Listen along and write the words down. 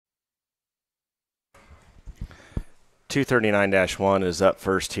239-1 is up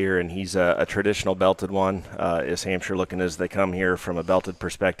first here, and he's a traditional belted one. Is Hampshire looking as they come here from a belted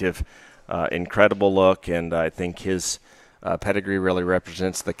perspective? Incredible look, and I think his pedigree really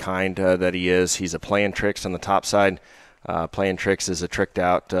represents the kind that he is. He's a Playing Tricks on the top side. Playing Tricks is a tricked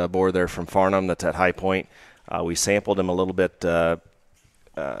out boar there from Farnham that's at High Point. We sampled him a little bit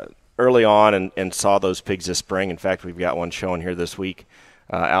early on and saw those pigs this spring. In fact, we've got one showing here this week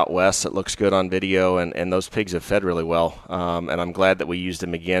out west that looks good on video, and those pigs have fed really well. And I'm glad that we used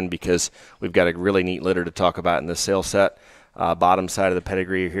him again because we've got a really neat litter to talk about in this sale set. Bottom side of the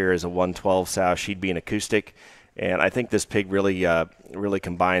pedigree here is a 112 sow. She'd be an acoustic. And I think this pig really really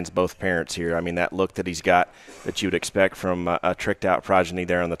combines both parents here. I mean, that look that he's got that you would expect from a tricked out progeny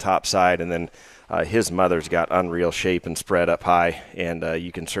there on the top side, and then his mother's got unreal shape and spread up high, and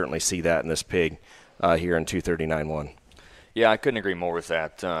you can certainly see that in this pig here in 239-1. Yeah, I couldn't agree more with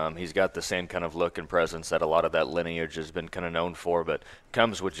that. He's got the same kind of look and presence that a lot of that lineage has been kind of known for, but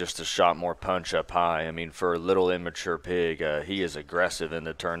comes with just a shot more punch up high. I mean, for a little immature pig, he is aggressive in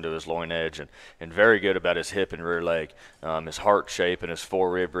the turn to his loin edge and very good about his hip and rear leg. His heart shape and his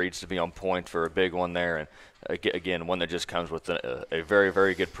forerib reads to be on point for a big one there. And again, one that just comes with a very,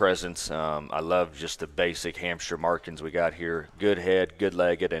 very good presence. I love just the basic Hampshire markings we got here. Good head, good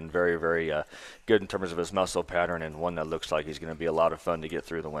legged, and very, very good in terms of his muscle pattern, and one that looks like he's going to be a lot of fun to get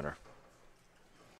through the winter.